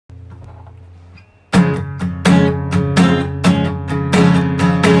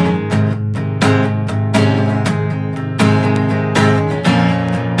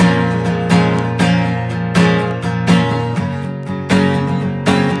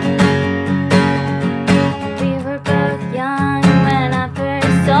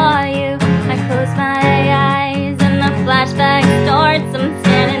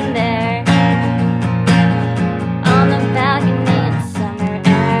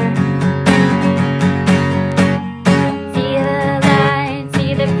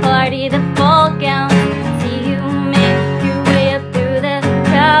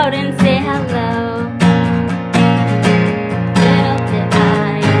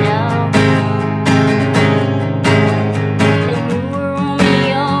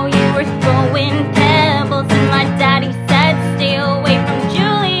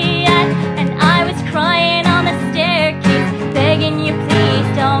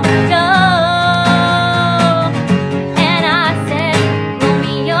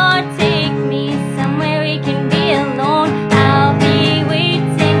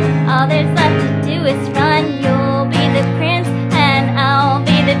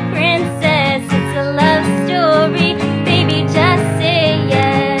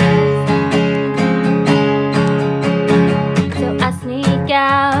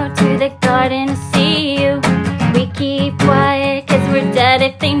said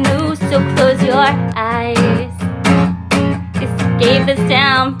if they knew, so close your eyes. Escape us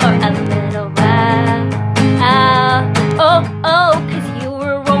down for a little while. Oh, cause you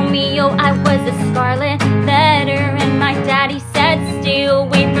were Romeo, I was a scarlet letter, and my daddy said stay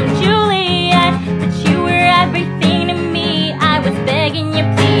away from Juliet. But you were everything to me, I was begging you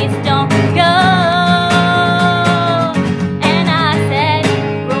please don't go. And I said,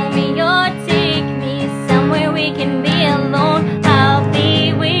 Romeo, take me somewhere we can be alone. I'll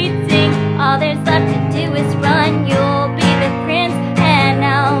be waiting, all there's left to do is run. You'll be the prince and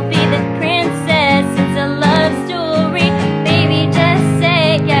I'll be the princess. It's a love story, baby, just say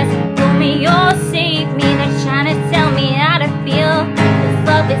yes. Romeo, save me, they're trying to tell me how to feel. This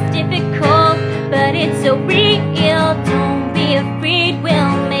love is difficult, but it's so real. Don't be afraid,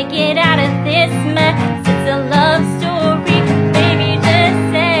 we'll make it out of this mess. It's a love story, baby, just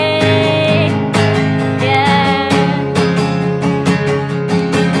say yeah.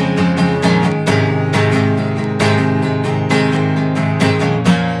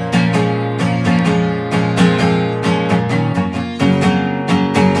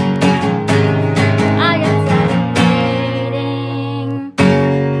 I got tired of waiting,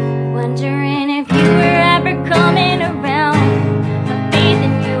 wondering if you were ever coming around. My faith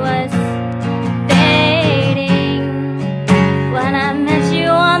in you was fading when I met you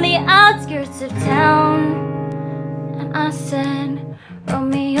on the outskirts of town. And I said,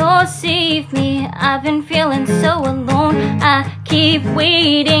 Romeo, save me, I've been feeling so alone. I keep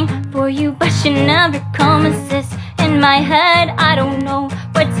waiting for you, but you never come. Assist in my head, I don't know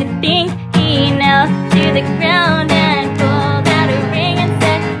what to think. Now